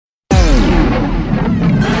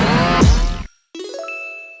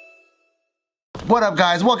What up,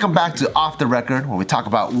 guys? Welcome back to Off the Record, where we talk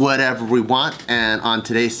about whatever we want. And on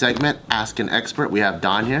today's segment, Ask an Expert, we have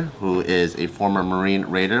Don here, who is a former Marine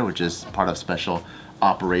Raider, which is part of Special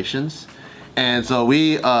Operations. And so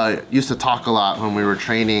we used to talk a lot when we were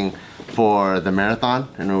training for the marathon,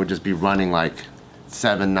 and we would just be running like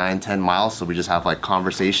 7, 9, 10 miles. So we just have like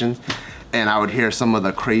conversations. And I would hear some of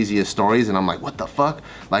the craziest stories, and I'm like, what the fuck?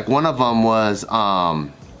 Like one of them was,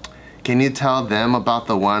 can you tell them about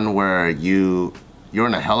the one where you're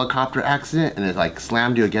in a helicopter accident and it like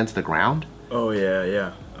slammed you against the ground? Oh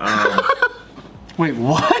yeah. Wait,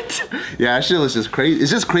 what? Yeah, that shit was just crazy. It's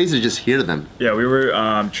just crazy to just hear them. Yeah, we were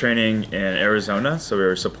training in Arizona, so we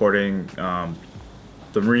were supporting the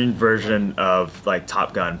Marine version of like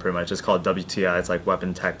Top Gun, pretty much. It's called WTI. It's like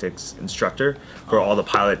Weapon Tactics Instructor for all the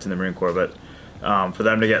pilots in the Marine Corps. But for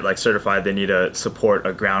them to get like certified, they need to support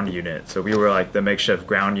a ground unit. So we were like the makeshift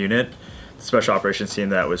ground unit, the special operations team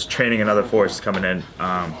that was training another force coming in.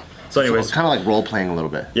 So anyways, it's kind of like role playing a little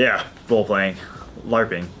bit. yeah, role playing,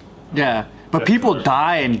 LARPing. Yeah, but people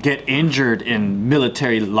die and get injured in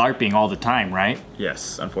military LARPing all the time, right?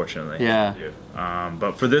 Yes, unfortunately. Yeah.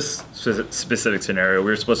 But for this specific scenario, we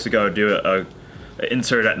were supposed to go do a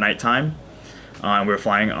insert at nighttime. We were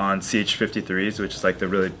flying on CH-53s, which is like the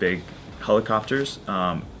really big helicopters.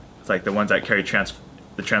 It's like the ones that carry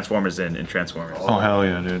the Transformers in Transformers. Oh, hell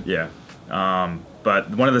yeah, dude. Yeah.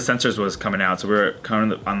 But one of the sensors was coming out, so we were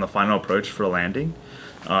coming on the final approach for landing.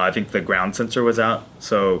 I think the ground sensor was out,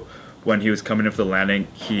 so when he was coming in for the landing,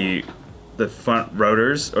 the front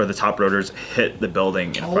rotors or the top rotors hit the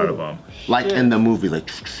building in front of him. Like in the movie, like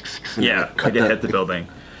Yeah, like it hit the building,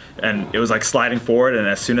 and it was like sliding forward. And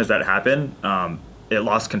as soon as that happened, it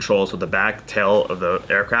lost control. So the back tail of the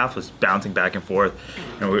aircraft was bouncing back and forth.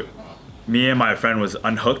 And me and my friend was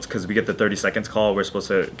unhooked because we get the 30 seconds call. We're supposed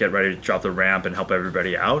to get ready to drop the ramp and help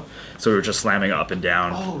everybody out. So we were just slamming up and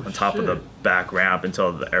down on top of the back ramp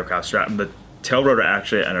until the aircraft strapped. And the tail rotor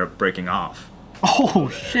actually ended up breaking off. Oh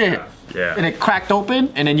shit. Yeah. And it cracked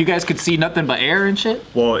open, and then you guys could see nothing but air and shit?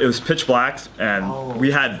 Well, it was pitch black, and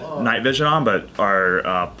we had night vision on, but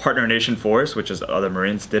our partner nation force, which is other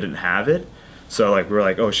Marines, didn't have it. So like we were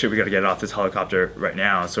like, oh shit, we got to get off this helicopter right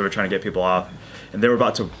now. So we're trying to get people off, and they were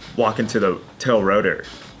about to walk into the tail rotor.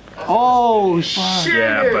 Oh shit.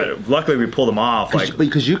 Yeah, but luckily we pulled them off. Like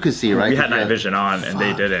because you could see, right? we had night vision on, and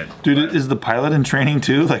they didn't. Dude, is the pilot in training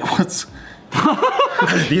too? Like, what's...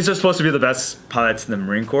 These are supposed to be the best pilots in the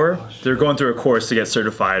Marine Corps. They're going through a course to get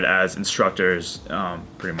certified as instructors,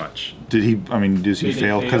 pretty much. Does he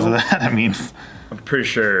fail because of that? I mean... I'm pretty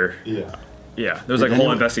sure. Yeah. Yeah, there was like a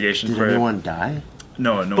whole investigation Did for it. anyone die?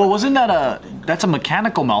 No. But wasn't that's a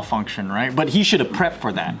mechanical malfunction, right? But he should have prepped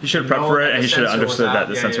for that. He should have prepped for it, and he should have understood that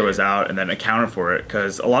the sensor was out, and then accounted for it.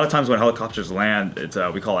 Because a lot of times when helicopters land, it's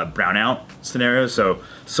we call it brownout scenario.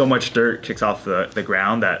 So much dirt kicks off the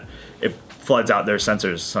ground that it floods out their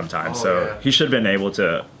sensors sometimes. He should have been able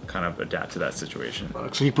to kind of adapt to that situation.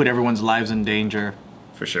 So he put everyone's lives in danger.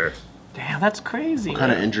 For sure. Damn, that's crazy. What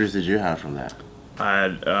kind of injuries did you have from that? I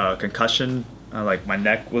had concussion. Like my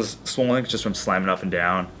neck was swollen just from slamming up and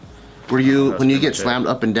down. Were you, when you get pretty much it. slammed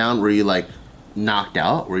up and down, were you like knocked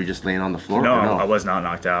out? Were you just laying on the floor? No, or no? I was not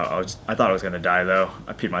knocked out. I thought I was gonna die though.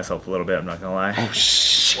 I peed myself a little bit. I'm not gonna lie. Oh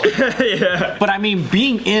shit! Yeah. But I mean,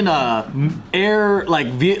 being in a air like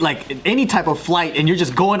any type of flight, and you're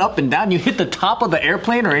just going up and down, you hit the top of the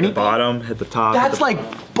airplane or anything. Bottom, hit the top. That's like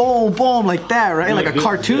boom, boom, like that, right? Like a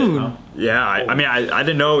cartoon. Yeah, I mean, I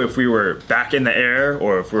didn't know if we were back in the air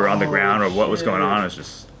or if we were on the ground or what was going on. It was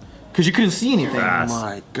just Because you couldn't see anything. Oh fast.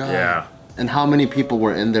 my god! Yeah. And how many people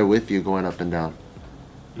were in there with you going up and down?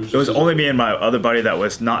 It was only me and my other buddy that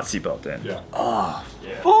was not seatbelt in. Yeah.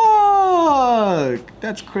 Fuck!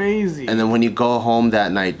 That's crazy. And then when you go home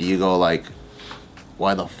that night, do you go like,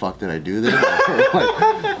 why the fuck did I do this?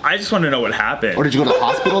 Like, I just wanted to know what happened. or did you go to the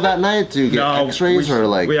hospital that night to get x-rays or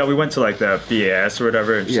like? Yeah, we went to like the BAS or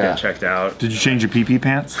whatever and just Yeah. get checked out. Did you change your pee-pee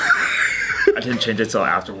pants? I didn't change it till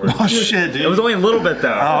afterwards. Oh, shit, dude. It was only a little bit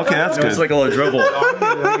though. Oh, okay, that's It was good. like a little dribble.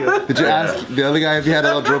 Did you ask the other guy if he had a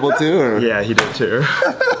little dribble too? Or? Yeah, he did too.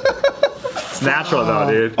 It's natural though,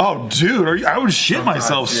 dude. Oh, dude, I would shit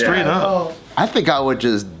myself straight up. I think I would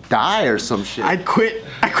just die or some shit. I quit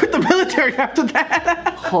the military after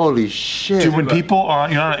that. Holy shit! Dude, when people are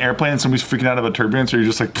on an airplane and somebody's freaking out about turbulence, or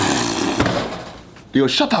you're just like, You go,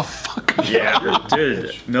 shut the fuck up. Yeah,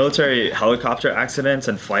 dude. Military helicopter accidents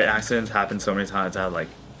and flight accidents happen so many times. I had like,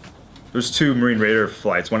 there's 2 Marine Raider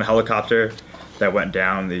flights. One helicopter that went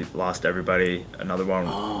down, they lost everybody. Another one,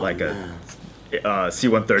 a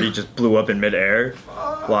C-130 just blew up in midair,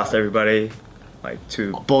 lost everybody. like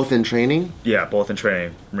two. Both in training? Yeah, both in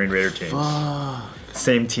training, Marine Raider teams.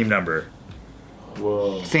 Same team number.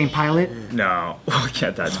 Same pilot? No, we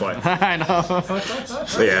can't die twice. I know.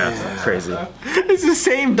 But yeah, crazy. It's the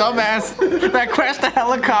same dumbass that crashed the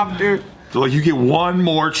helicopter. So like you get one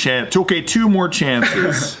more chance. Okay, two more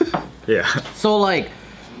chances. Yeah. So like,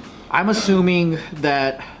 I'm assuming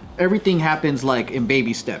that everything happens like in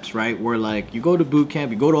baby steps, right? Where like you go to boot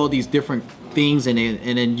camp, you go to all these different things, and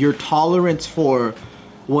then your tolerance for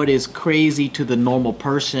what is crazy to the normal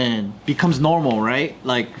person becomes normal, right?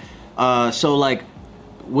 Like, so like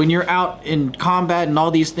when you're out in combat and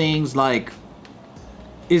all these things, like,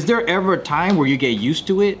 is there ever a time where you get used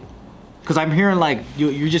to it? Because I'm hearing like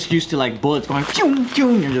you're just used to like bullets going phew, phew,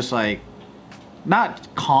 and you're just like not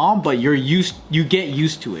calm, but you get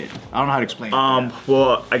used to it. I don't know how to explain it.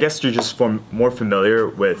 Well, I guess you're just more familiar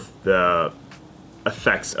with the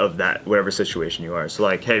effects of that whatever situation you are. So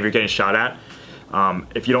like, hey, if you're getting shot at,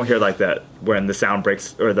 if you don't hear like that when the sound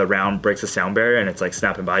breaks or the round breaks the sound barrier and it's like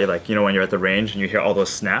snapping by you, like when you're at the range and you hear all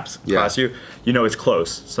those snaps across you, it's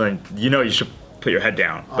close. So you should put your head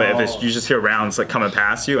down. But if you just hear rounds like coming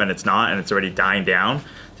past you and it's not, and it's already dying down,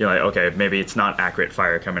 you're like, okay, maybe it's not accurate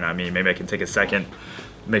fire coming at me. Maybe I can take a second,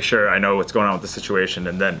 make sure I know what's going on with the situation,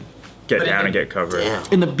 and then get down and get covered.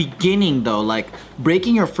 In the beginning, though, like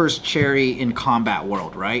breaking your first cherry in combat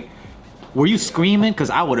world, right? Were you screaming? Because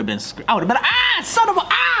I would have been, son of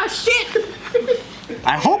a, shit.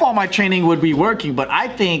 I hope all my training would be working, but I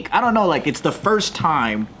don't know, like it's the first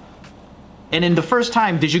time. And in the first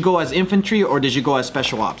time, did you go as infantry or did you go as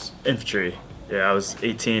special ops? Infantry. Yeah, I was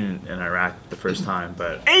 18 in Iraq the first time,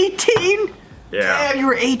 but 18? yeah. Damn, you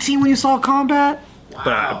were 18 when you saw combat?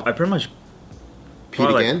 But I pretty much Pete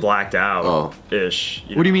again? like blacked out ish.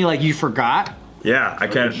 What do you mean, like you forgot? Yeah, I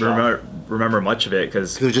can't remember much of it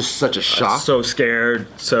because It was just such a shock. so scared,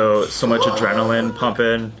 so much adrenaline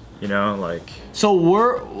pumping. Like. So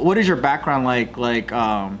what is your background like? Like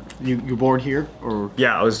you born here or?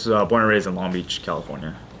 Yeah, I was born and raised in Long Beach,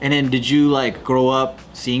 California. And then did you like grow up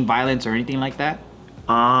seeing violence or anything like that?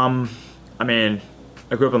 I mean,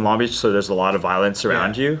 I grew up in Long Beach, so there's a lot of violence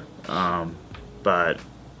around you. But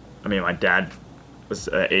I mean, my dad was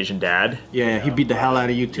an Asian dad. Yeah, he beat the hell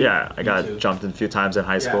out of you too. Yeah, I got jumped in a few times in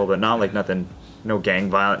high school, but not like nothing. No gang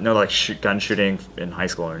violence, no like gun shooting in high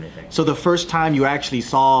school or anything. So the first time you actually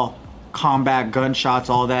saw combat, gunshots,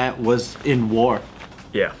 all that was in war.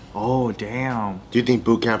 Yeah. Oh damn. Do you think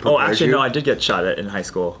boot camp prepared Oh, actually, you? no, I did get shot at in high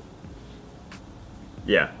school.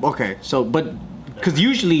 Yeah. Okay, so but because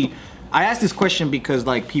usually I ask this question because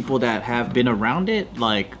like people that have been around it,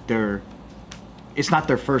 like it's not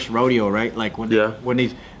their first rodeo, right? Like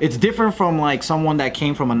when it's different from like someone that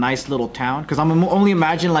came from a nice little town. Because I'm only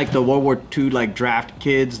imagine like the World War II like draft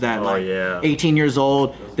kids that 18 years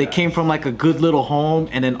old, they came from like a good little home,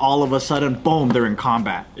 and then all of a sudden, boom, they're in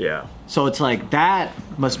combat. Yeah. So it's like that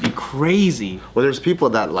must be crazy. Well, there's people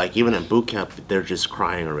that like even in boot camp they're just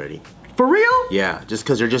crying already. For real? Yeah, just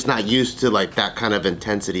because they're just not used to like that kind of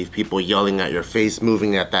intensity of people yelling at your face,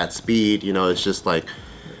 moving at that speed. It's just like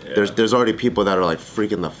there's already people that are like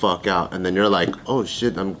freaking the fuck out, and then you're like, oh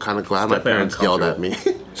shit, I'm kind of glad my parents yelled at me.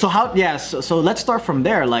 So so let's start from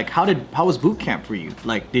there. Like how was boot camp for you?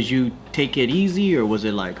 Like did you take it easy or was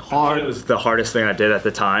it like hard? It was the hardest thing I did at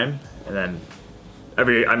the time, and then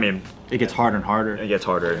it gets harder and harder. It gets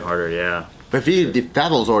harder and harder, yeah. But if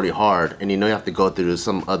that was already hard, and you have to go through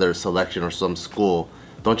some other selection or some school,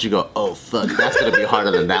 don't you go, oh fuck, that's gonna be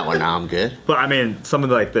harder than that one. Now I'm good. But I mean, some of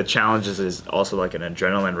the challenges is also like an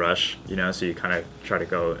adrenaline rush, so you kind of try to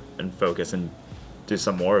go and focus and do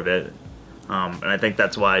some more of it. And I think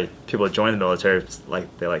that's why people join the military. It's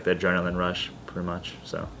like they like the adrenaline rush, pretty much.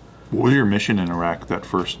 So. What was your mission in Iraq? That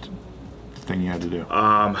first thing you had to do?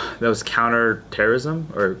 That was counter-terrorism,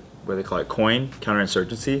 or what they call it,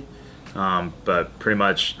 counterinsurgency. But pretty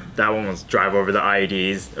much that one was drive over the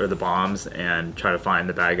IEDs or the bombs and try to find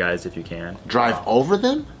the bad guys if you can. Drive over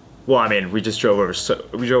them? Well, I mean, we just drove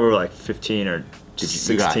over like 15 or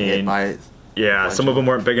 16. You got hit by it? Yeah, some of them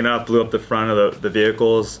weren't big enough, blew up the front of the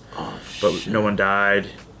vehicles, but no one died.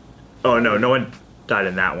 Oh, no one died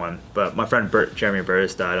in that one, but my friend Jeremy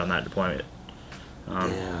Burris died on that deployment.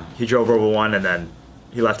 He drove over one, and then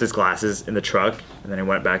he left his glasses in the truck, and then he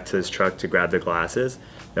went back to his truck to grab the glasses.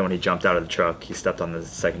 Then when he jumped out of the truck, he stepped on the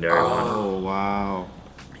secondary one. Oh wow.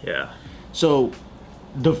 Yeah. So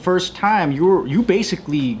the first time you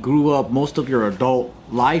basically grew up most of your adult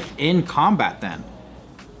life in combat then.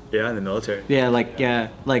 Yeah, in the military. Yeah,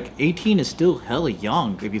 like 18 is still hella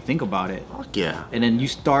young if you think about it. Fuck yeah. And then you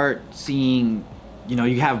start seeing,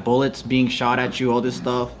 you have bullets being shot at you, all this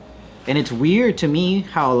stuff. And it's weird to me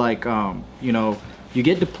how like you know, you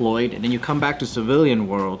get deployed and then you come back to civilian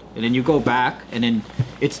world and then you go back and then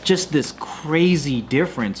it's just this crazy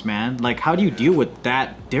difference, man. Like how do you deal with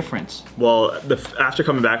that difference? Well, after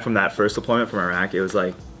coming back from that first deployment from Iraq, it was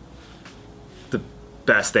like the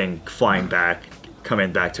best thing flying back,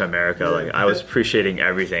 coming back to America. Like I was appreciating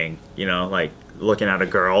everything, you know, like looking at a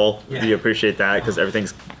girl, you appreciate that because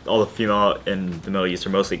everything's, all the female in the Middle East are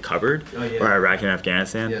mostly covered, or Iraq and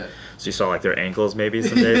Afghanistan. Yeah. So you saw like their ankles maybe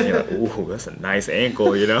some days, and you're like, ooh, that's a nice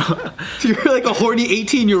ankle, you know? So you're like a horny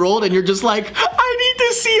 18-year-old and you're just like, I need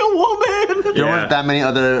to see a woman. There weren't that many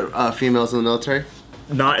other females in the military?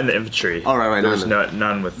 Not in the infantry. Oh, right. There was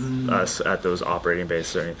none with us at those operating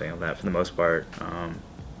bases or anything like that for the most part.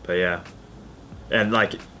 But yeah. And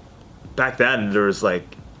like back then there was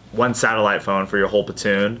like one satellite phone for your whole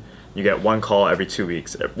platoon. You get one call every 2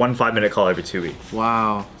 weeks, 1 5-minute call every 2 weeks.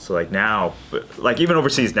 Wow. So like now, like even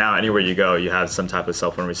overseas now, anywhere you go, you have some type of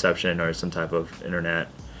cell phone reception or some type of internet.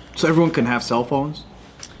 So everyone can have cell phones?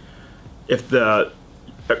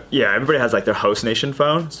 Everybody has like their host nation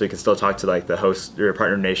phone, so you can still talk to like the host, your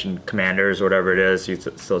partner nation commanders or whatever it is. You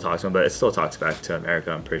still talk to them, but it still talks back to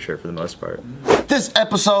America, I'm pretty sure, for the most part. This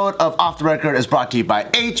episode of Off the Record is brought to you by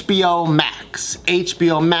HBO Max.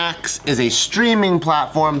 HBO Max is a streaming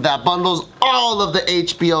platform that bundles all of the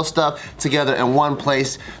HBO stuff together in one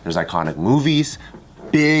place. There's iconic movies,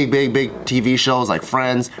 big TV shows like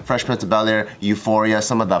Friends, Fresh Prince of Bel-Air, Euphoria,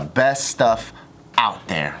 some of the best stuff out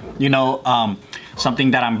there. You know,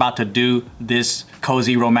 something that I'm about to do this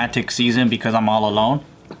cozy romantic season because I'm all alone.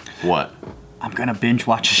 What? I'm gonna binge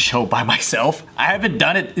watch a show by myself. I haven't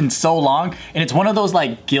done it in so long, and it's one of those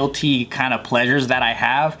like guilty kind of pleasures that I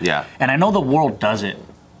have. Yeah. And I know the world does it,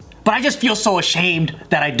 but I just feel so ashamed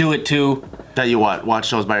that I do it too. That you what? Watch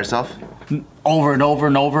shows by yourself? Over and over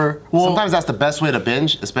and over. Well, sometimes that's the best way to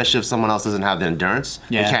binge, especially if someone else doesn't have the endurance.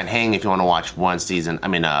 Yeah. You can't hang if you want to watch one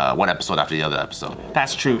episode after the other episode.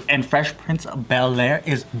 That's true. And Fresh Prince of Bel-Air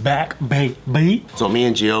is back, baby. So me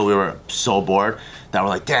and Gio, we were so bored that we're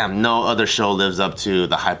like, damn, no other show lives up to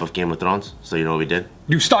the hype of Game of Thrones. So you know what we did?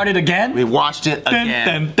 You started again? We watched it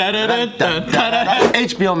again.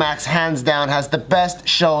 HBO Max, hands down, has the best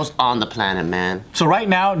shows on the planet, man. So right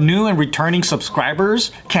now, new and returning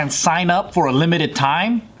subscribers can sign up for a limited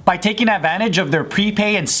time by taking advantage of their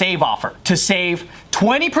prepay and save offer to save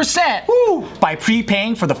 20% by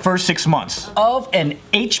prepaying for the first 6 months of an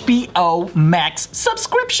HBO Max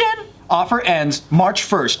subscription. Offer ends March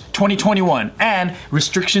 1st, 2021, and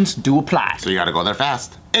restrictions do apply. So you gotta go there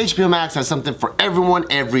fast. HBO Max has something for everyone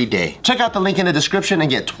every day. Check out the link in the description and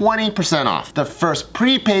get 20% off the first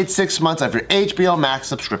prepaid 6 months of your HBO Max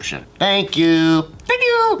subscription. Thank you. Thank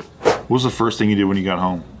you. What was the first thing you did when you got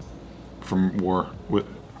home from war?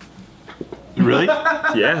 Really?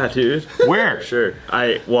 Yeah, dude. Where? Sure.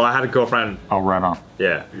 I had a girlfriend. Oh, right on.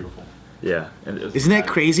 Yeah. Beautiful. Yeah. And it was, Isn't that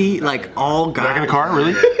crazy? Like all guys. Back in the car,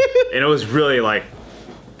 really? and it was really like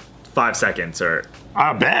 5 seconds or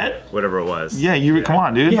I bet. whatever it was. Yeah, come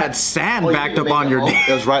on, dude. You had sand backed up on your knee.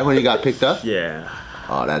 It was right when you got picked up? Yeah.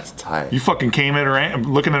 Oh, that's tight. You fucking came at her,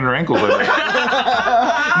 looking at her ankles like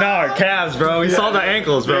that. No, her calves, bro. We saw the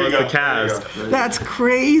ankles, bro. It's the calves. That's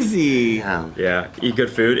crazy. Damn. Yeah. Eat good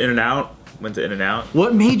food. In and out. Went to In and Out.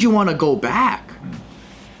 What made you want to go back?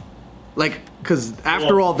 Like, because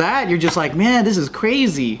after all that, you're just like, man, this is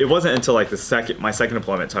crazy. It wasn't until like my second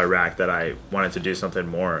deployment to Iraq that I wanted to do something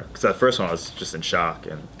more. Because that first one I was just in shock,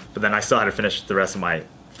 but then I still had to finish the rest of my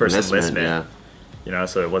first enlistment. Yeah. You know,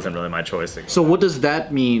 so it wasn't really my choice. So what does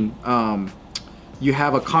that mean? You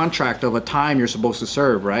have a contract of a time you're supposed to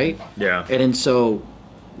serve, right? Yeah. And then so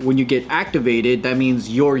when you get activated, that means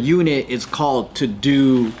your unit is called to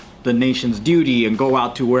do the nation's duty and go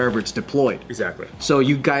out to wherever it's deployed. Exactly. So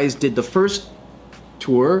you guys did the first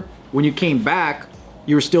tour. When you came back,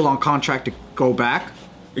 you were still on contract to go back?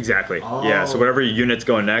 Exactly. Yeah. So whatever unit's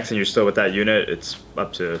going next, and you're still with that unit, it's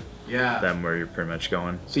up to them where you're pretty much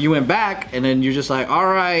going. So you went back, and then you're just like, all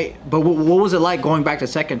right. But what was it like going back the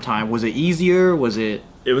second time? Was it easier? Was it?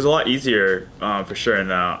 It was a lot easier, for sure.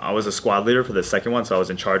 And I was a squad leader for the second one, so I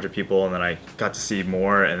was in charge of people, and then I got to see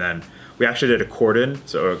more. And then we actually did a cordon.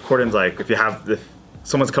 So a cordon's like if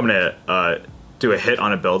someone's coming to do a hit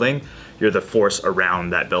on a building, you're the force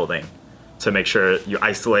around that building to make sure you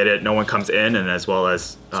isolate it, no one comes in, and as well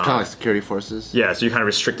as It's kind of like security forces. Yeah, so you kind of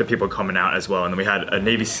restrict the people coming out as well. And then we had a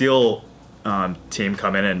Navy SEAL team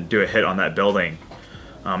come in and do a hit on that building.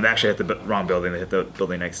 They actually hit the wrong building. They hit the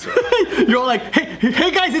building next to it. You're all like,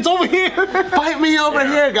 hey guys, it's over here. Fight me over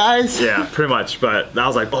here, guys. Yeah, pretty much. But I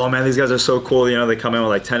was like, oh man, these guys are so cool. You know, they come in with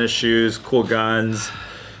like tennis shoes, cool guns,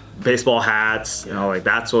 baseball hats, like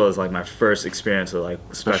that's what was like my first experience of like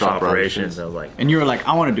special operations. I was like, And you were like,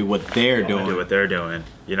 I want to do what they're do doing. what they're doing,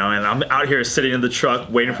 and I'm out here sitting in the truck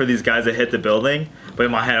waiting for these guys to hit the building. But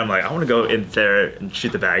in my head, I'm like, I want to go in there and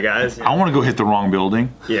shoot the bad guys. I want to go hit the wrong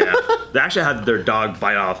building. Yeah, they actually had their dog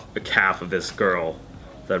bite off a calf of this girl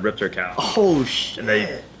that ripped her calf, Oh shit. and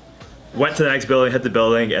they went to the next building, hit the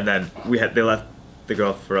building, and then they left the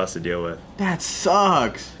girl for us to deal with. That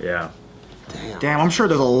sucks. Yeah. Damn, I'm sure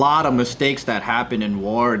there's a lot of mistakes that happen in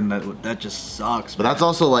war, and that just sucks. But that's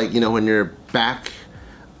also like, when you're back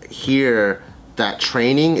here, that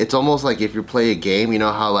training, it's almost like if you play a game, you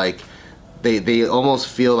know how like they almost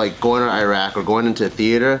feel like going to Iraq or going into a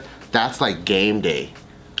theater, that's like game day.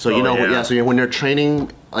 So so when you're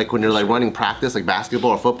training, like when you're like running practice, like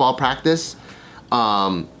basketball or football practice,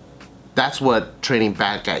 that's what training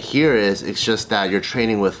back at here is. It's just that you're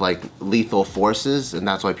training with like lethal forces, and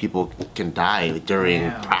that's why people can die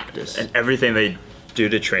during practice. And everything they do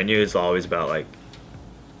to train you is always about like,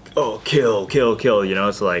 oh, kill, kill,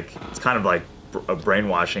 kill. So like it's kind of like a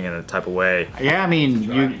brainwashing in a type of way. Yeah, I mean,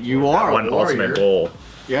 you are One a warrior. ultimate goal.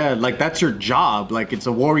 Yeah, like that's your job. Like it's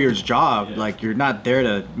a warrior's job. Like you're not there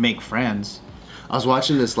to make friends. I was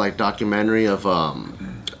watching this like documentary of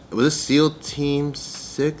was this SEAL Team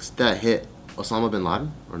 6 that hit Osama bin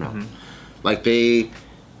Laden or no? Mm-hmm. Like they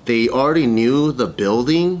already knew the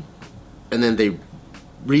building, and then they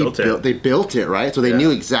Built it. They built it, right? So they Yeah.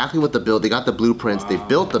 knew exactly what the build. They got the blueprints. They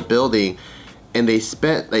built the building, and they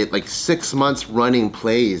spent like 6 months running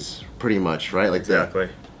plays, pretty much, right? Like that. Exactly.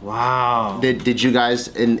 Wow. Did you guys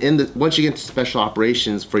in the once you get to special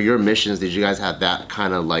operations for your missions? Did you guys have that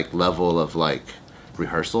kind of like level of like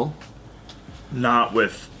rehearsal? Not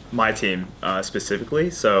with my team specifically.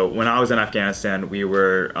 So when I was in Afghanistan, we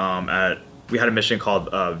were we had a mission called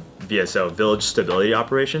VSO, Village Stability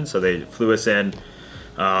Operation. So they flew us in,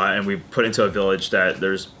 and we put into a village that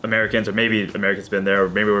there's Americans, or maybe Americans been there, or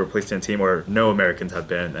maybe we were placed in a team where no Americans have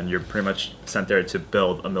been, and you're pretty much sent there to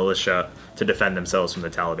build a militia to defend themselves from the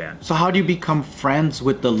Taliban. So how do you become friends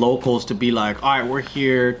with the locals to be like, all right, we're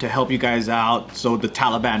here to help you guys out so the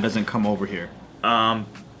Taliban doesn't come over here?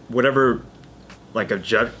 Whatever like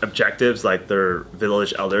objectives like their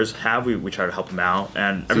village elders have, we try to help them out,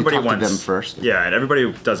 and everybody talk to wants them first? Yeah, and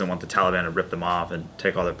everybody doesn't want the Taliban to rip them off and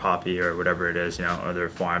take all their poppy or whatever it is, or their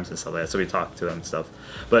farms and stuff like that. So we talk to them and stuff.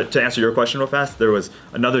 But to answer your question real fast, there was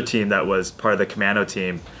another team that was part of the commando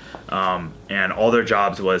team, and all their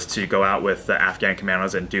jobs was to go out with the Afghan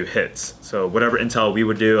commandos and do hits. So whatever intel we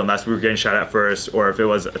would do, unless we were getting shot at first, or if it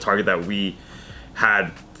was a target that we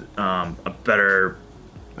had a better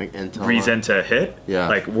Like intel reason to hit. Yeah.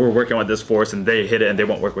 Like we're working with this force and they hit it and they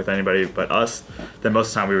won't work with anybody but us. Then most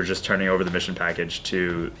of the time we were just turning over the mission package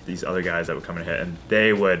to these other guys that would come and hit, and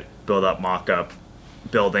they would build up mock-up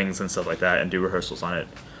buildings and stuff like that and do rehearsals on it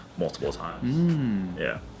multiple times.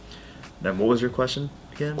 Yeah. Then what was your question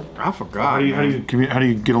again? I forgot. How do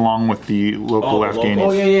you get along with the local the Afghanis?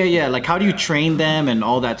 locals? Oh yeah. Like how do you train them and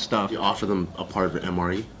all that stuff? You offer them a part of the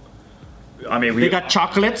MRE. I mean, They got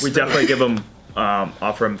chocolates. we definitely give them,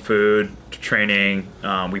 offer them food, training.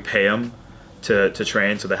 We pay them to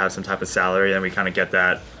train, so they have some type of salary, and we kind of get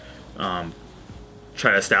that.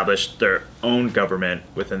 Try to establish their own government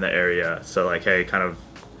within the area. So like, hey, kind of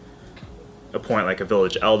appoint like a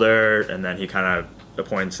village elder, and then he kind of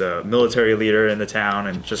appoints a military leader in the town,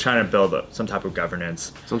 and just trying to build some type of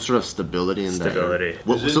governance. Some sort of stability in that. Stability.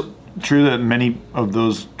 True that many of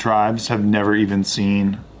those tribes have never even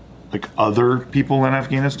seen like other people in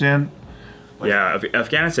Afghanistan. Yeah,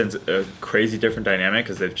 Afghanistan's a crazy different dynamic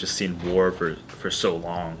because they've just seen war for so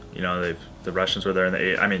long. The Russians were there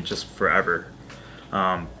in just forever.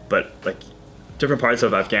 But like different parts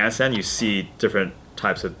of Afghanistan, you see different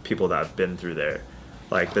types of people that have been through there.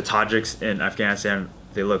 Like the Tajiks in Afghanistan,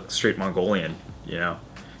 they look straight Mongolian,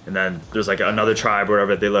 And then there's like another tribe or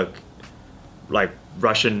whatever, they look like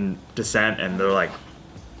Russian descent, and they're like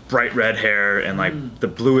bright red hair and like the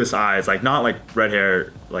bluest eyes, like not like red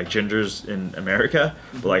hair like gingers in America,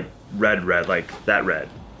 but like red, like that red.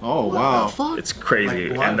 Oh wow. Fuck. It's crazy.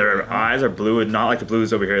 Like what? And their eyes are blue, and not like the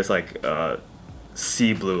blues over here. It's like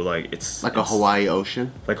sea blue, like it's Like a Hawaii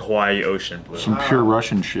ocean. like Hawaii ocean blue. Some pure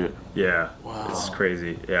Russian shit. Yeah, it's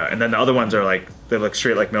crazy. Yeah, and then the other ones are like they look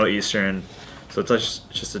straight like Middle Eastern, so it's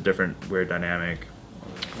just a different weird dynamic.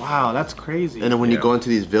 Wow, that's crazy. And then when you Yeah. go into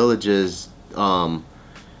these villages,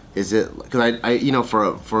 is it because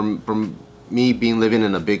I from me living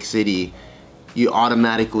in a big city, you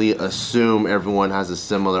automatically assume everyone has a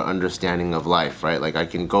similar understanding of life, right? Like I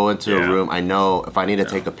can go into a Yeah. room, I know if I need to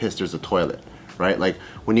take a piss, there's a toilet, right? Like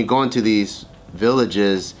when you go into these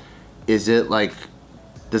villages, is it like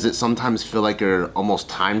does it sometimes feel like you're almost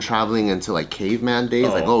time traveling into like caveman days?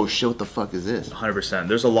 Like, oh shit, what the fuck is this? 100%.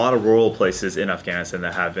 There's a lot of rural places in Afghanistan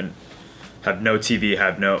that have no TV,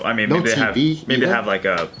 I mean, No maybe TV they either? have like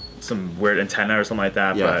some weird antenna or something like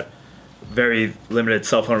that, Yeah. but very limited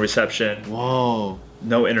cell phone reception, Whoa.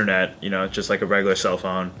 no internet, just like a regular cell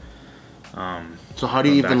phone. So how do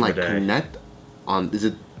you Back even in like the day. connect on? Is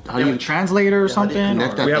it how You do have a you translator or something?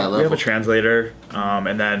 connect or- that? We that have a level. translator,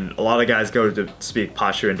 and then a lot of guys go to speak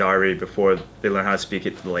Pashto and Dari before they learn how to speak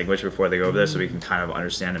the language before they go over there, so we can kind of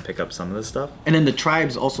understand and pick up some of this stuff. And then the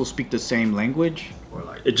tribes also speak the same language?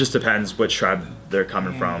 It just depends which tribe they're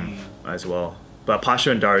coming from as well. But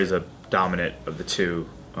Pashto and Dari is a dominant of the two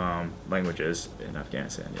languages in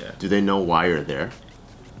Afghanistan. Yeah, Do they know why you're there?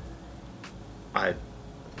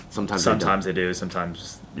 sometimes they do.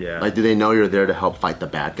 Sometimes yeah. Like, do they know you're there to help fight the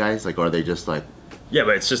bad guys? Like, or are they just like, Yeah,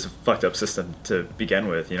 but it's just a fucked up system to begin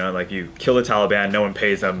with. Like you kill the Taliban, no one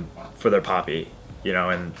pays them for their poppy.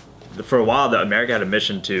 And for a while, America had a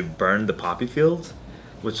mission to burn the poppy fields,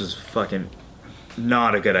 which is fucking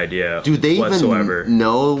not a good idea. do they whatsoever. even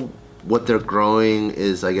know what they're growing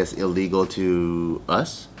is, I guess, illegal to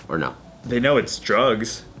us or no? They know it's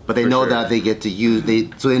drugs, But they for know sure. that they get to use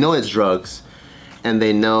so they know it's drugs, and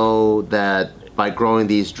they know that by growing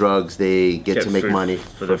these drugs they get to make food money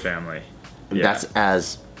for their family. And Yeah. that's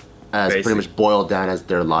as pretty Basic. much boiled down as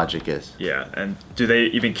their logic is. Yeah, and do they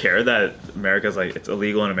even care that America's like it's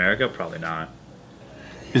illegal in America? Probably not.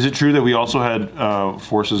 Is it true that we also had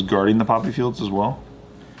forces guarding the poppy fields as well?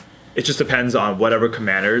 It just depends on whatever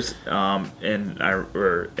commanders in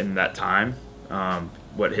that time,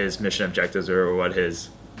 what his mission objectives are, or what his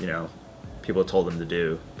people told him to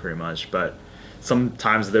do, pretty much. But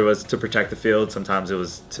sometimes there was to protect the field, sometimes it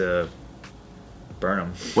was to burn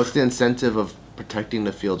them. What's the incentive of protecting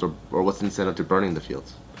the fields, or what's the incentive to burning the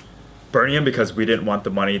fields? Burning them because we didn't want the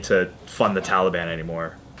money to fund the Taliban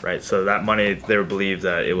anymore, right? So that money, they believed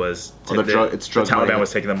that it was it's drug the Taliban money.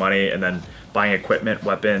 was taking the money and then buying equipment,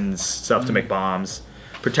 weapons, stuff to make bombs,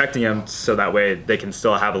 protecting them so that way they can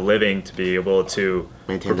still have a living to be able to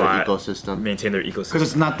Maintain their ecosystem. maintain their Because ecosystem.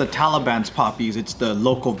 it's not the Taliban's poppies, it's the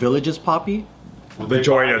local village's poppy?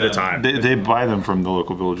 Majority of the time. They buy them from the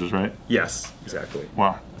local villages, right? Yes, exactly.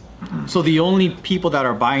 Wow. So the only people that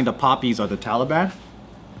are buying the poppies are the Taliban?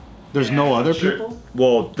 There's no other people?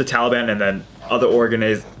 Well, the Taliban and then other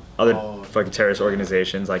fucking terrorist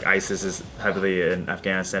organizations like ISIS is heavily in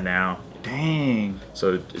Afghanistan now. Dang.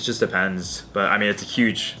 So it just depends. But I mean, it's a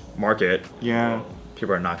huge market. Yeah.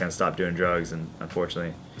 People are not going to stop doing drugs, and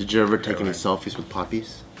unfortunately, Did you ever take any selfies with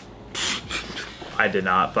poppies? I did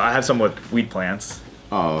not. But I have some with weed plants.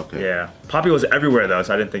 Oh, okay. Yeah, poppy was everywhere though,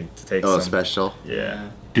 so I didn't think to take Oh, some. special. Yeah,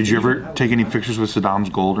 Did you ever take any pictures with Saddam's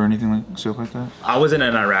gold or anything like that? I wasn't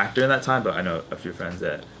in Iraq during that time, but I know a few friends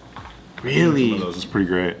that. Really? Those is pretty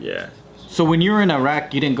great. Yeah, So when you were in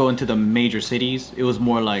Iraq, you didn't go into the major cities? It was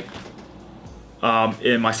more like...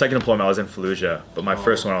 in my second deployment, I was in Fallujah, but my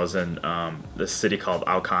first one I was in this city called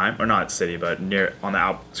Al Qaim, or not city, but near on the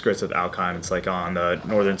outskirts of Al Qaim. It's like on the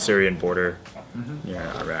northern Syrian border near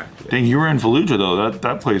Iraq. Yeah. Dang, you were in Fallujah though.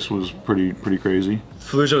 That place was pretty crazy.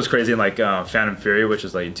 Fallujah was crazy in like Phantom Fury, which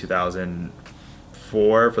was like in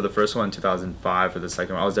 2004 for the first one, 2005 for the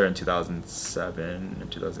second one. I was there in 2007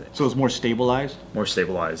 and 2008. So it was more stabilized? More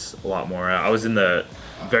stabilized, a lot more. I was in the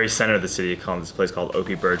very center of the city, called this place called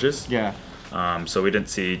Opi Burgess. Yeah. So we didn't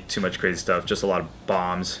see too much crazy stuff, just a lot of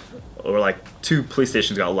bombs. Or like 2 police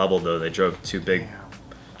stations got leveled though. They drove 2 big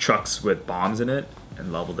trucks with bombs in it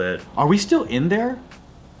and leveled it. Are we still in there?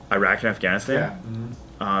 Iraq and Afghanistan,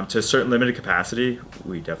 to a certain limited capacity,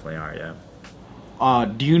 we definitely are. Yeah.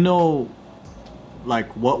 Do you know, like,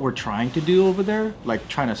 what we're trying to do over there? Like,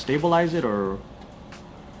 trying to stabilize it, or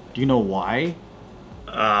do you know why?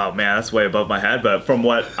 Oh man, that's way above my head. But from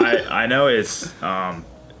what I know is,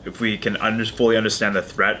 if we can fully understand the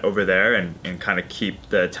threat over there and kind of keep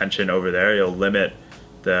the attention over there, it'll limit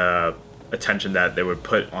the attention that they would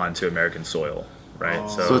put onto American soil, right?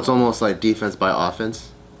 So it's almost like defense by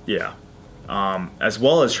offense. Yeah. As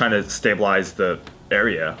well as trying to stabilize the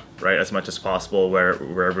area, right, as much as possible,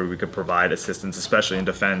 wherever we could provide assistance, especially in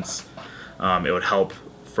defense. It would help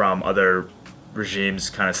from other regimes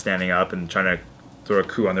kind of standing up and trying to throw a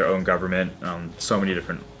coup on their own government on so many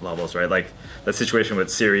different levels, right? Like the situation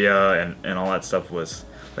with Syria and all that stuff was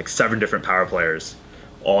like 7 different power players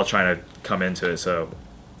all trying to come into it. So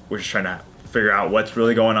we're just trying to figure out what's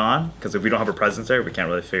really going on, because if we don't have a presence there, we can't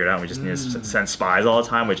really figure it out. We just need to send spies all the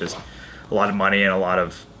time, which is a lot of money and a lot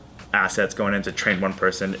of assets going in to train one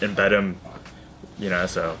person, embed him,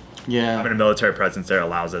 so Yeah. having a military presence there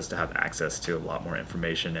allows us to have access to a lot more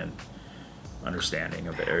information and understanding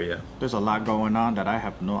of the area. There's a lot going on that I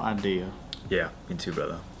have no idea. Yeah, me too,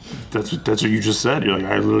 brother. That's what you just said. You're like,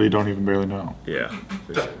 I literally don't even barely know. Yeah,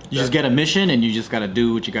 for sure. You just get a mission and you just gotta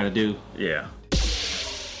do what you gotta do. Yeah.